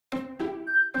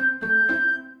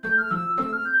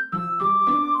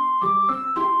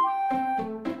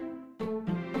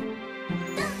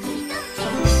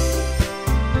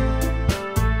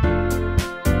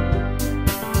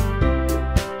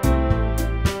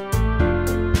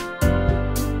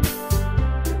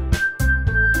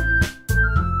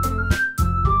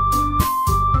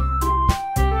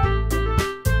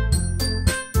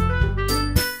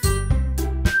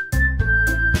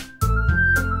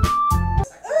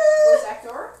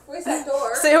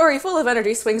Sayori, full of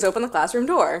energy, swings open the classroom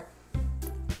door.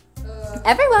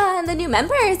 Everyone, the new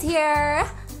member is here.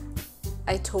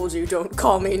 I told you, don't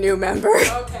call me new member.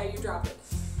 Okay, you dropped it.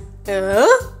 There's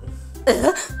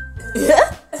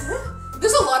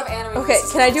a lot of anime Okay,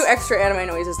 noises. can I do extra anime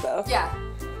noises, though? Yeah.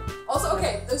 Also,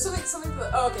 okay, there's something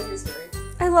oh, okay, here's Gary.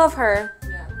 I love her.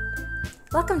 Yeah.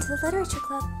 Welcome to the Literature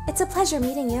Club. It's a pleasure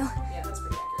meeting you. Yeah, that's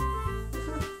pretty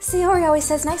accurate. Sayori always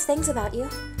says nice things about you.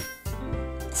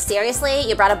 Seriously?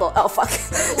 You brought a bowl? Oh, fuck.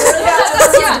 Yeah,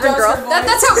 different girl.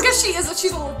 That's how, because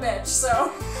she's a little bitch, so.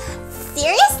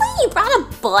 Seriously? You brought a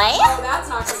boy? Oh, that's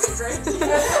not gonna be great.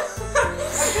 I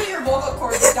think your vocal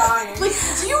cords are dying. Like,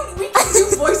 we can do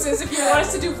voices if you want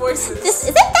us to do voices. This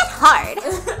isn't that hard.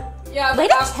 Yeah, Way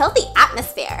to kill the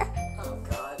atmosphere. Oh,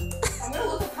 God. I'm gonna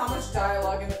look up how much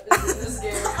dialogue is in this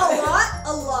game.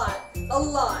 A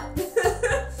lot.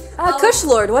 Kush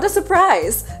Lord, what a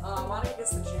surprise. Monica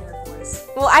gets the generic voice.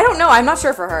 Well, I don't know. I'm not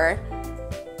sure for her.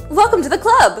 Welcome to the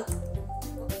club.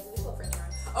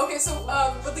 Okay, so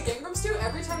what the gang rooms do,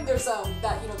 every time there's that,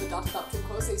 the dot to dot too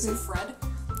close, they say Fred.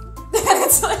 And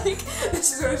it's like,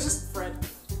 this is just Fred.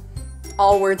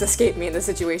 All words escape me in this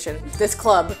situation. This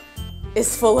club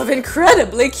is full of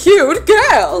incredibly cute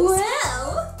girls. Well.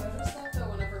 I just thought that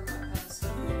whenever Matt has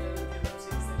stuff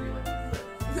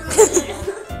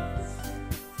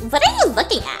they do, What are you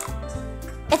looking at?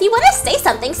 If you want to say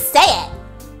something, say it.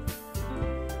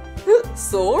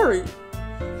 Sorry.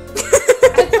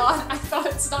 I thought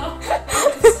it's not.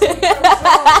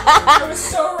 It was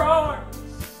so wrong.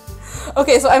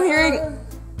 Okay, so I'm hearing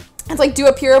it's like do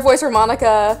a pure voice for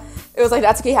Monica. It was like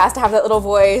Natsuki has to have that little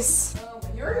voice.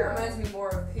 Yuri reminds me more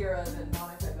of Pyrrha than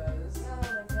Monica does. Oh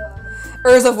my god.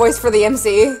 Urza voice for the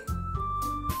MC.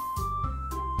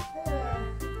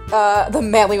 The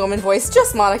manly woman voice,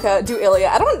 just Monica. Do Ilya.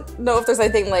 I don't know if there's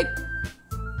anything like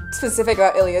specific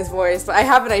about Ilya's voice, but I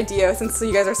have an idea since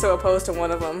you guys are so opposed to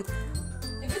one of them.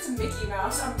 If it's Mickey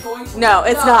Mouse, I'm going to. No,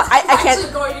 it's not. I I'm can't.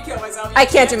 actually going to kill myself. I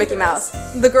can't do Mickey Mouse.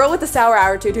 The girl with the sour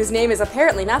attitude, whose name is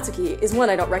apparently Natsuki, is one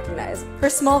I don't recognize. Her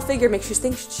small figure makes you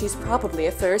think she's probably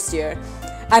a first year.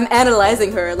 I'm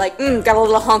analyzing her, like, got a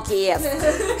little honky ass.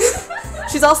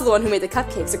 She's also the one who made the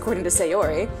cupcakes, according to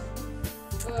Sayori.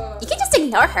 You can just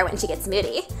ignore her when she gets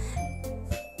moody.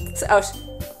 So,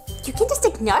 You can just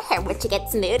ignore her when she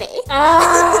gets moody.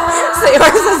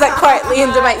 Sayori says that quietly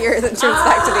into my ear, then turns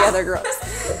back to the other girls.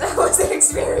 That was an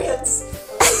experience.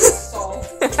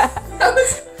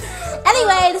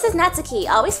 Anyway, this is Natsuki,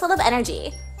 always full of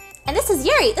energy. And this is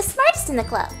Yuri, the smartest in the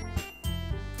club.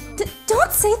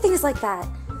 Don't say things like that.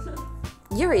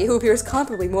 Yuri, who appears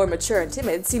comparably more mature and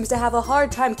timid, seems to have a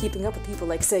hard time keeping up with people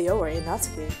like Sayori and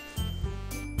Natsuki.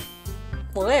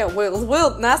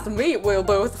 Well, nice to meet you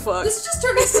both, fuck. This is just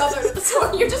turning southern at this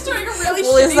point. You're just doing a really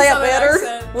Well, shitty is that southern better?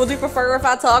 accent. Would you prefer if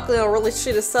I talk in a really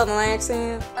shitty southern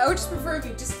accent? I would just prefer if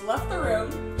you just left the room.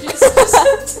 Just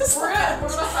we're gonna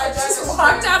hijack. Just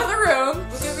walked out of the room.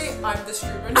 Look at me. I'm the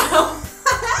streamer now.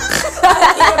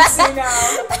 I'm the MC now.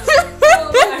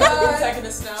 Oh my god. I'm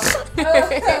protagonist now.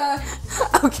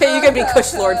 Okay, you can be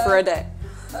Kush Lord for a day.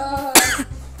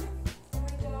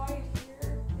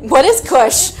 What is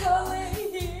Kush?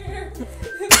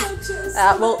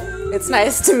 Well, it's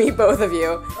nice to meet both of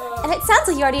you. And it sounds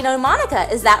like you already know Monica,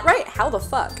 is that right? How the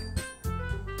fuck?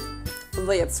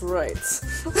 That's right.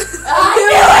 I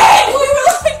knew it!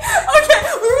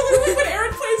 We were literally when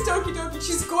Arryn plays Doki Doki,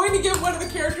 she's going to give one of the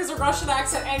characters a Russian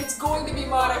accent, and it's going to be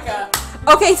Monica.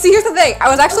 Okay, see, here's the thing. I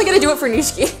was actually gonna do it for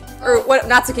Nishiki. Or what,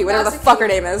 Natsuki, whatever the fuck her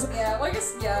name is. Yeah, well, I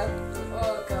guess, yeah.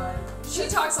 Oh god. She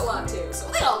talks a lot too, so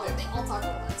they all do. They all talk a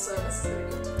lot, so this is gonna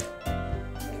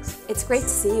be It's great to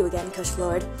see you again, Kush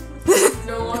Lord.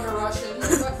 no longer Russian.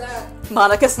 Fuck that.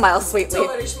 Monica smiles sweetly.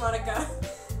 Totally Monica.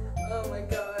 Oh my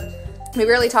god. We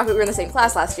rarely talked, but we were in the same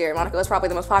class last year. Monica was probably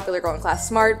the most popular girl in class.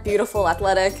 Smart, beautiful,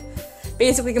 athletic.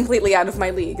 Basically completely out of my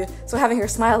league. So having her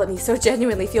smile at me so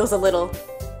genuinely feels a little...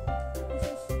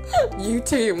 You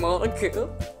too, Monica.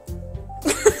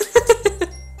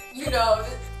 You know.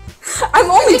 I'm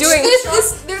only doing...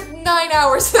 There's 9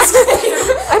 hours this game.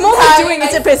 I'm only doing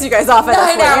it to piss you guys off at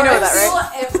that point. You know that,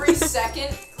 right? Every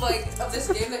second, like, of this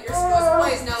game that you're supposed to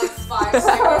play is now like 5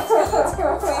 seconds because it's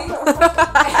goofy.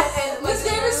 And this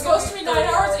game is supposed to be 9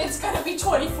 hours, it's gonna be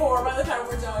 24 by the time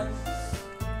we're done.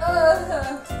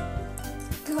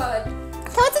 God.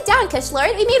 Come and sit down, Kush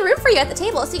Lord. We made room for you at the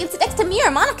table so you can sit next to me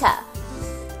or Monica.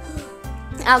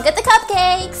 I'll get the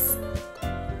cupcakes.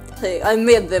 Hey, I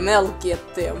made them. I'll get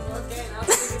them. Okay, now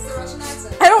it's the Russian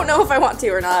accent. I don't know if I want to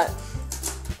or not.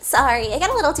 Sorry, I got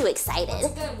a little too excited.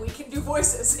 Again, we can do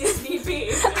voices if need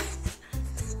be.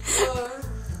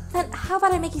 Then how how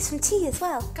about I make you some tea as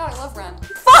well? God, I love Ren.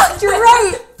 Fuck, you're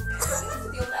right! Deal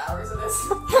with the hours of this.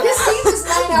 This scene is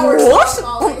 9 hours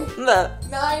long, Molly. The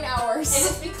 9 hours. And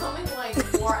it's becoming like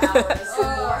more hours the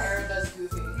more Arryn does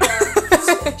Goofy.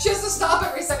 Yeah. She has to stop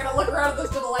every second and look around at this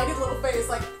delighted little face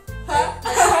like, huh?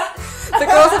 The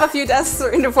girls have a few desks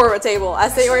in the forward table.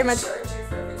 As they already mentioned, Charge you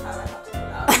for every time I have to go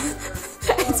out.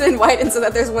 it's been widened so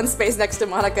that there's one space next to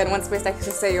Monica and one space next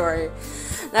to Sayori.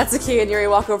 Natsuki and Yuri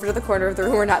walk over to the corner of the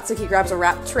room where Natsuki grabs a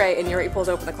wrapped tray and Yuri pulls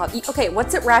open the cloth. Okay,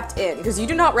 what's it wrapped in? Because you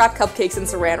do not wrap cupcakes in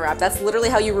saran wrap. That's literally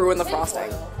how you ruin the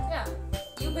frosting. Yeah.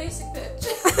 You basic bitch.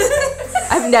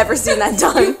 I've never seen that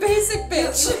done. Basic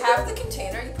bitch. You have the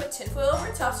container, you put tinfoil over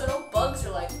the top so no bugs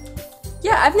are like...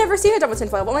 Yeah, I've never seen it done with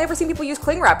tinfoil. I've only ever seen people use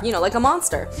cling wrap, you know, like a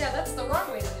monster. Yeah, that's the wrong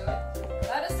way to do it.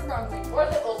 That is the wrong way. Or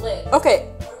the lid. Okay,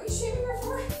 What are we shaming her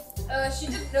for? She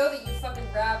didn't know that you fucking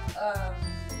wrap,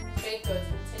 baked goods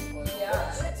with tinfoil.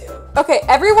 Yeah. okay,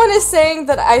 everyone is saying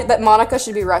that Monica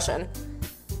should be Russian.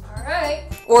 Alright.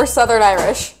 Or Southern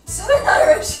Irish. Southern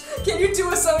Irish. Can you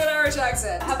do a Southern Irish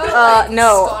accent? How about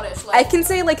No. Scottish? I can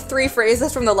say like 3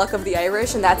 phrases from the Luck of the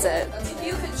Irish and that's it. If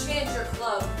you could change your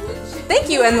club, would you? Thank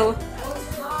you, and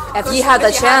if you had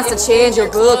the chance to change your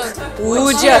book,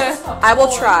 would you? I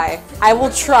will try. I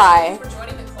will try. For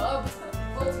joining the club.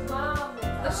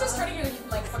 Let's just try to get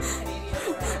like fucking Canadian.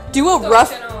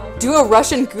 Do a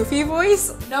Russian goofy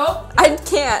voice? Nope. I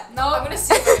can't. No, I'm gonna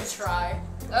see if I can try.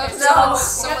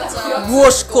 Someone's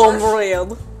Whoosh,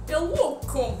 comrade. Hello,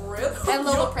 comrade. And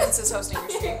Little Prince is hosting your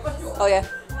stream. Oh yeah.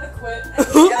 I'm gonna quit.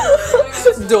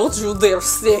 Don't you dare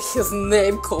say his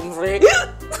name, comrade.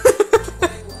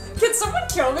 Can someone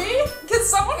kill me? Can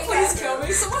someone please kill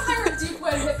me? Someone hire a deep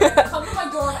web hitman, come to my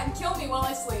dorm and kill me while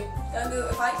I sleep.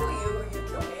 If I kill you, you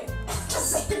kill me. At the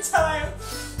same time.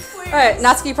 Please. Alright,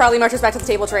 Natsuki proudly marches back to the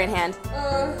table, tray in hand.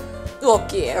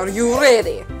 Okay, are you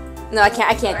ready? No, I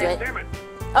can't do it. Damn it.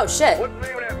 Oh shit. What's the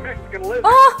name of that Mexican lizard?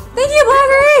 Oh, thank you,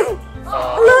 Blackberry! I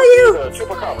love you!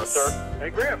 Chupacabra, sir. Hey,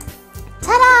 Grim.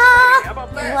 Ta-da! How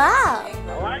about that? Wow. I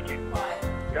like it.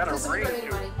 Got a ring to it.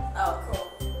 Oh, cool.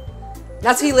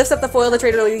 Natsuki lifts up the foil the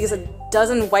trader leaves a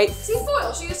dozen white...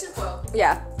 Tinfoil. She used tinfoil.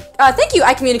 Yeah. Thank you,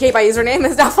 I communicate by username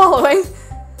is now following.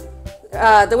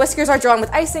 The whiskers are drawn with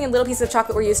icing and little pieces of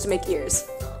chocolate were used to make ears.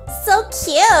 So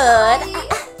cute.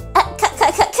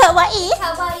 Kawaii.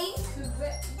 Kawaii.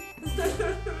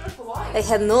 I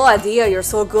had no idea you're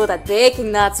so good at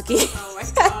baking, Natsuki. Oh my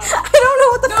god. I don't know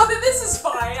what the No, this is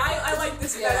fine. I like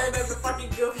this better than the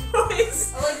fucking goofy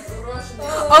voice. I like the Russian.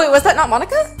 Oh wait, was that not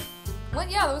Monica? What?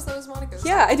 Yeah, that was Monica's.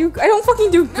 Yeah, I don't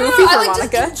fucking do goofy for I like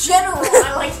Monica. just in general.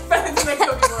 I like better than the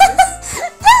goofy voice.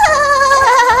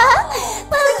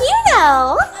 Well, you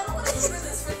know. I don't want to do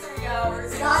this for 3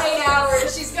 hours. 9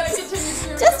 hours. She's gonna continue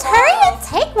streaming. Just hurry and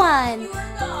take one. You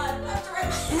are not. After I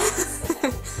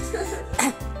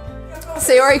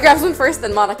Sayori grabs one first,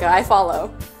 then Monica. I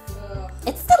follow.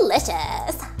 It's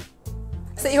delicious.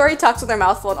 Sayori talks with her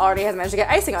mouth full and already has managed to get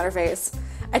icing on her face.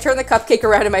 I turn the cupcake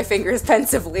around in my fingers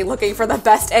pensively, looking for the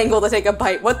best angle to take a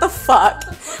bite. What the fuck?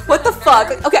 What the fuck?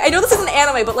 Like, okay, I know this is an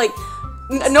anime, but like,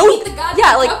 no, eat the goddamn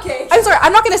yeah, like, cupcake. I'm sorry,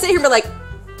 I'm not gonna sit here and be like,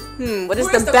 what is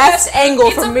Where's the best angle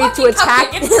It's for a me to fucking attack?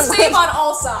 cupcake. It's the same on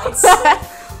all sides. Oh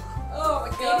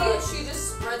my god. Maybe she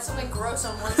just spread something gross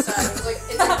on one side. It was like,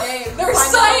 it's a game. There's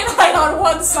Find cyanide on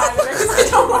one side of it because I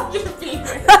don't want you to be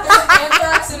there. There's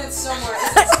anthrax in it somewhere.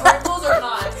 Is it sprinkles or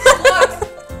not? Look.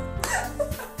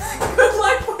 Good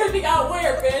luck finding out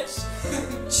where, bitch.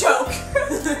 Joke.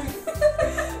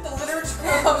 The literature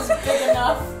club is big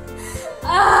enough.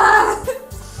 Ah!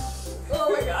 Oh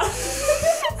my god.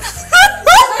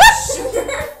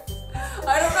 Sugar? I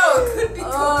don't know. It could be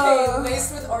cocaine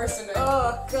laced with arsenic.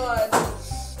 Oh god.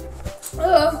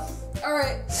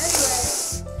 Alright,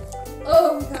 anyway.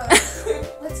 Oh god.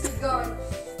 Let's keep going.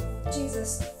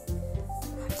 Jesus.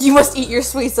 You must eat your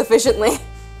sweets sufficiently.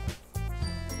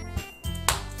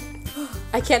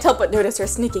 I can't help but notice her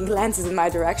sneaking glances in my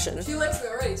direction. She likes me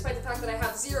already, despite the fact that I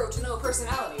have 0 to no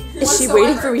personality. Is she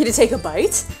waiting for me to take a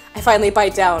bite? I finally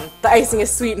bite down. The icing is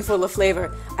sweet and full of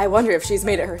flavor. I wonder if she's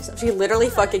made it herself. She literally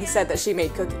fucking said that she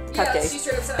made Yeah, cupcakes. she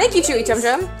straight up said Thank you, Chewy Chum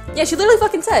Chum. Yeah, she literally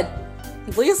fucking said,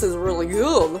 "This is really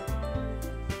good."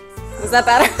 Was that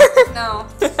better? No.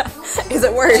 Is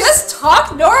it worse? Just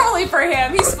talk normally for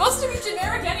him. He's supposed to be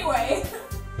generic anyway.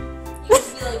 You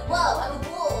used to be like, whoa, I'm a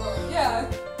boy. Yeah.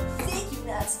 Thank you,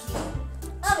 Natsuki.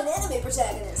 I'm an anime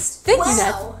protagonist. Thank wow. you,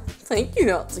 Nat. Thank you,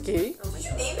 Natsuki. Did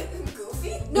you name it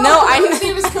Goofy? No, his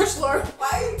name is Kushlor. Why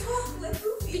are you talking like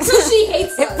Goofy? Because she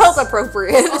hates It us. felt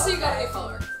appropriate. Also, you got a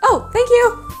color. Oh, thank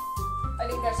you. I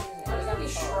think that's even better. That'd be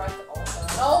Shrek also.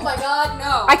 Oh my god,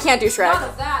 no. I can't do None Shrek.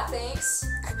 of that, thanks.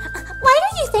 Well,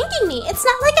 making me. It's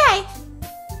not like I...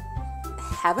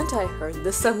 Haven't I heard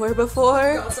this somewhere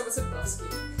before? God, someone said Buffsky.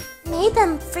 made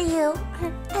them for you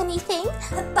or anything.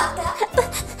 Baka.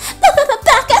 Baka.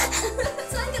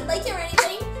 It's not even like you or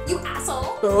anything, you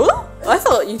asshole. Oh? I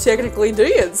thought you technically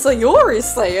did, so you're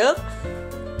saying.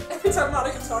 Every time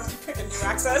Monica talks, you pick a new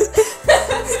accent.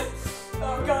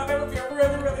 Oh god, that would be a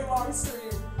really, really long stream.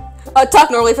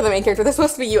 Talk normally for the main character. They're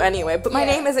supposed to be you anyway, but my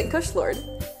name isn't Kushlord.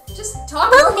 Just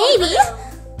talk. Well, normally maybe, for him.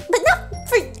 but not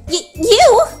for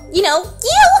you. You know,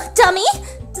 you, dummy.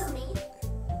 Dummy.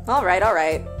 Alright,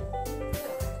 alright.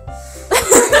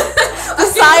 A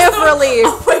sigh of relief.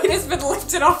 A weight has been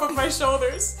lifted off of my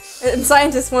shoulders. And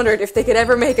scientists wondered if they could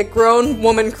ever make a grown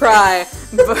woman cry,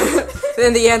 but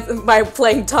then by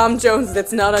playing Tom Jones,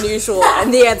 that's not unusual,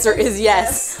 and the answer is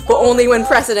yes, but only when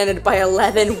precedented by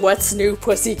 11 What's New Yeah,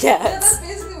 Pussycats. that's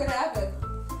basically what happened.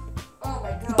 Oh my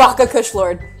god. Baka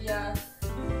Kushlord. Yeah.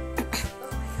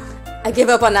 I give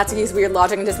up on Natsuki's weird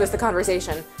logic and dismiss the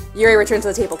conversation. Yuri returns to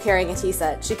the table carrying a tea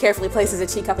set. She carefully places a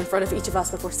teacup in front of each of us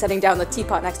before setting down the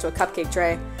teapot next to a cupcake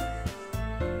tray.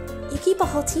 You keep a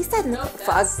whole tea set in the... Nope,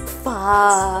 Fuck.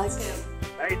 Fuck.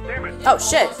 Hey, damn it. Oh,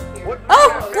 shit. What's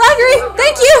Oh, Glaggery,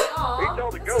 thank you! He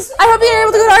told the ghost. I hope you're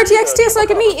able to go to RTX too so I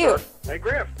can meet you. Hey,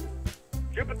 Griff.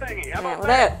 Shoot a thingy. How Yeah, about well,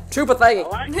 that? Troop a thingy. I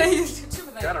like Yeah, it. you should do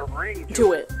that. Got a ring.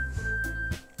 Do it.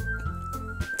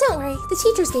 Don't worry, the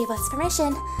teachers gave us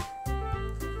permission.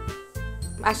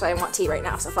 Actually, I want tea right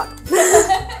now, so fuck. It's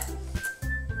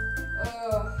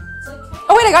like,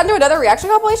 Oh wait, I got into another reaction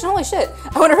compilation? Holy shit.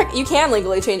 I wonder if you can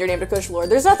legally change your name to Kushlord.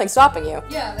 There's nothing stopping you.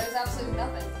 yeah, there's absolutely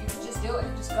nothing. You can just do it.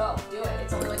 Just go. Do it.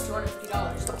 It's only like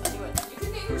 $250. Do it. You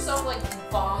can name yourself like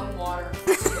Bong Water.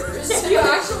 You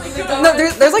actually could. No,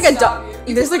 there's like a Stop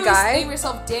you. there's a Name guy,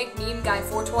 yourself Dank Meme Guy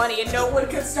 420 and no one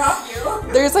could stop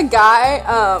you. there's a guy,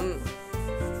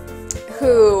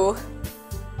 who,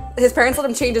 his parents let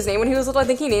him change his name when he was little. I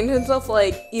think he named himself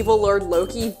like Evil Lord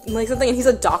Loki, like something, and he's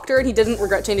a doctor and he didn't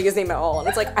regret changing his name at all. And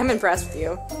it's like, I'm impressed with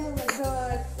you. Oh my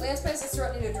god. Lance Price is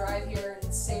threatening to drive here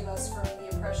and save us from the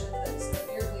impression that his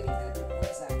ear bleeding good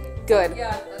voice acting. Good.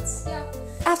 Yeah, that's, yeah.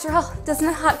 After all, doesn't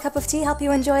a hot cup of tea help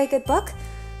you enjoy a good book?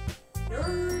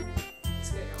 Nerd.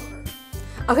 Just getting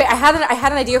over. Okay, I had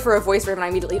an idea for a voice for him and I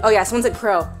immediately, oh yeah, someone said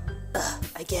Crow.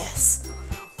 I guess.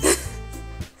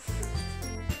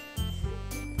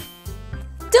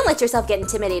 Don't let yourself get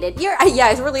intimidated. Yeah,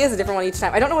 it really is a different one each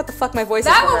time. I don't know what the fuck my voice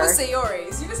That is for one her. was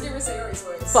Sayori's. You just gave her Sayori's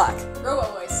voice. Fuck.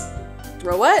 Robot voice.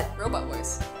 Bro, what? Robot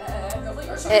voice. Nobody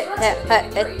or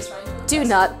Do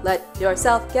not let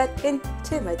yourself get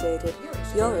intimidated.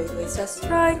 Yuri is just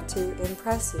trying to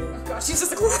impress you. God, she's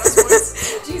just a Gladys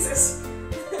voice. Jesus.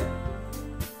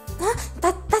 Huh?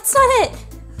 That's not it.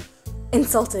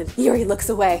 Insulted, Yuri looks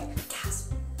away.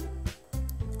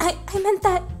 I meant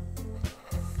that...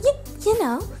 You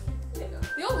know,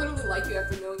 They all literally like you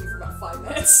after knowing you for about 5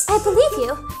 minutes. I believe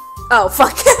you. Oh,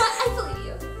 fuck. I believe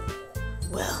you.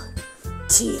 Well,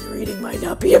 tea and reading might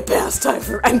not be a pastime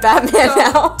for... I'm Batman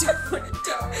now. Don't.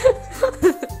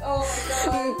 Oh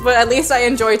my god. But at least I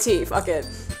enjoy tea. Fuck it.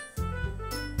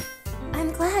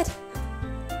 I'm glad.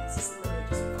 This is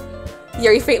literally just fucking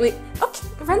Yuri faintly... Okay,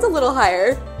 runs a little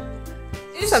higher.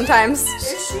 Is Sometimes. She?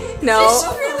 Is she? No. Is she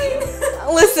really? She's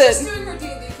Listen. doing her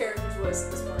D&D character's voice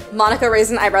at this point. Monica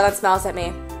raised an eyebrow that smiles at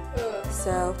me. Ugh.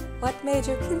 So, what made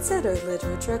you consider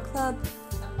literature club?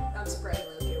 I'm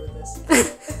surprisingly okay with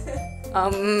this.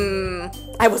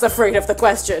 I was afraid of the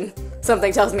question.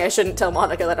 Something tells me I shouldn't tell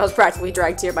Monica that I was practically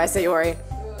dragged here by Sayori.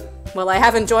 Well, I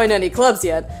haven't joined any clubs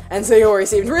yet, and Sayori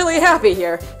seemed really happy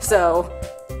here, so...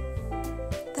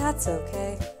 That's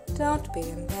okay. Don't be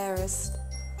embarrassed.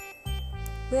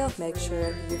 We'll make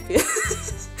sure you feel...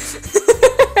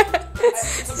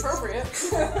 It's appropriate.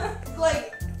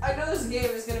 Like, I know this game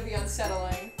is gonna be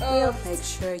unsettling. We'll make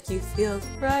sure you feel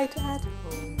right at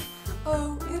home.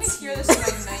 Oh, I'm gonna hear this in my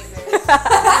nightmares.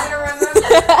 I'm gonna remember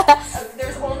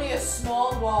there's only a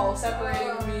small wall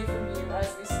separating me from you as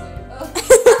we sleep.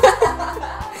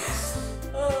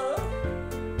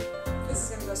 This is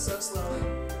gonna go so slowly.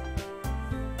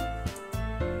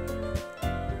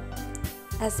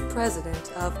 As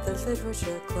president of the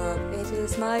Literature Club, it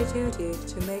is my duty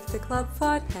to make the club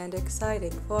fun and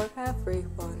exciting for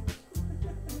everyone.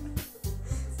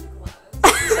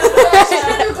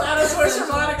 Gladys voice for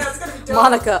Monica, it's gonna be dope.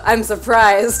 Monica, I'm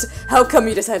surprised. How come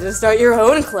you decided to start your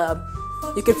own club?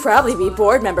 You could probably be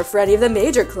board member for any of the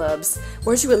major clubs.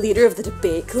 Weren't you a leader of the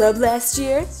debate club last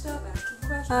year? Stop asking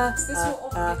questions. This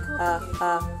will only be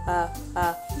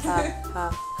complicated.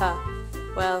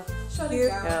 Well, Shut you it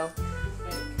down. know.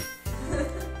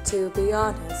 to be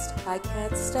honest, I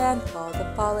can't stand all the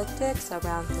politics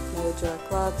around the major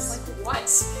clubs. What?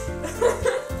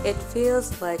 It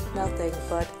feels like nothing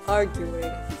but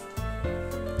arguing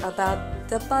about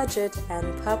the budget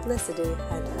and publicity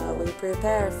and how we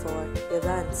prepare for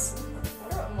events. I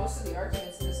wonder what most of the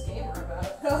arguments in this game are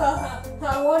about.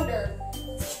 I wonder.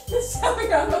 It's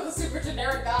telling us about the super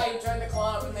generic guy who joined the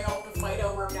club and they all have to fight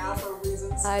over him now for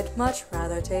reasons. I'd much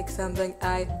rather take something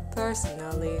I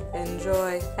personally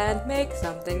enjoy and make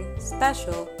something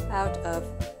special out of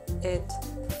it.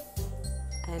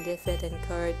 And if it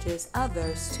encourages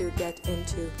others to get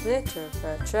into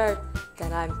literature,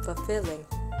 then I'm fulfilling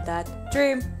that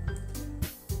dream.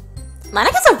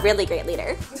 Monica's a really great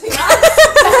leader.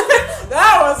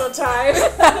 That was a time.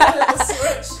 That was a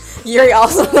switch. Yuri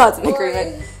also nods in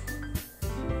agreement.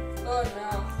 Oh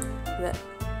no.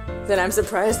 Then I'm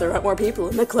surprised there aren't more people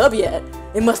in the club yet.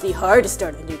 It must be hard to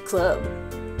start a new club.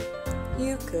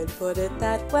 You could put it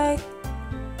that way.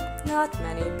 Not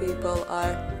many people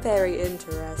are very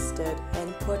interested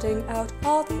in putting out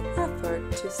all the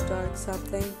effort to start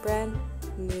something brand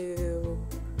new.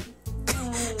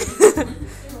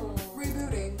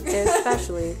 Rebooting.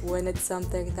 Especially when it's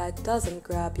something that doesn't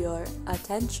grab your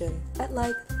attention,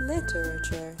 like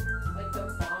literature. Like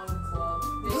the Bong Club.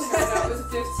 They started out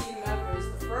with 15 members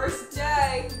the first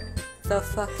day. The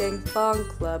fucking Bong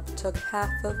Club took half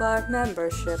of our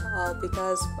membership, all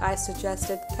because I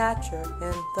suggested Catcher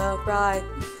in the Rye.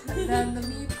 And then the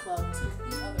Mead Club took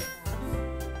the other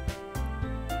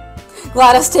half.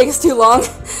 Gladys takes too long.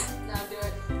 Now do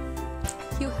it.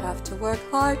 You have to work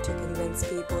hard to convince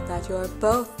people that you're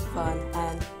both fun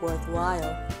and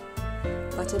worthwhile.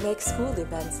 But to make school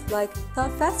events like the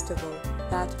festival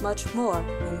that much more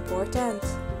important.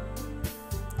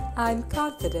 I'm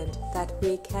confident that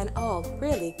we can all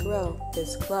really grow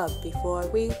this club before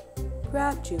we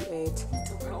graduate.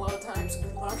 Took it a lot of times.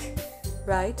 Good luck.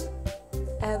 Right?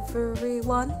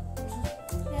 Everyone?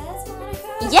 Yes, Monica?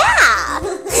 Yes, Yeah!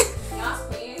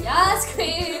 queen. Yes,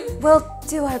 queen! We'll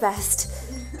do our best.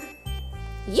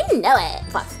 You know it.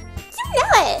 Fuck. You know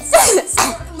it.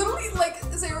 Literally, like,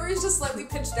 Sayori's just slightly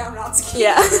pitched down Natsuki.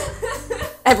 Yeah.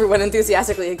 Everyone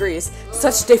enthusiastically agrees.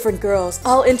 Such different girls,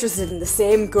 all interested in the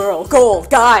same girl.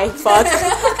 Guy. Fuck.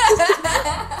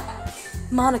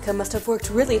 Monica must have worked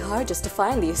really hard just to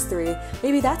find these three.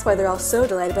 Maybe that's why they're all so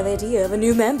delighted by the idea of a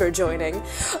new member joining.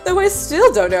 Though I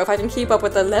still don't know if I can keep up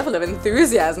with the level of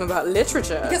enthusiasm about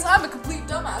literature. Because I'm a complete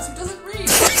dumbass who doesn't read.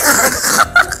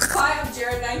 Hi, I'm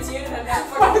Jared 19 and I'm not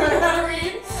fucking learning how to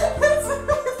read.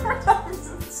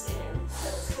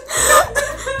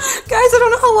 Guys, I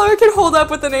don't know how long I can hold up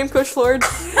with the name Kushlord.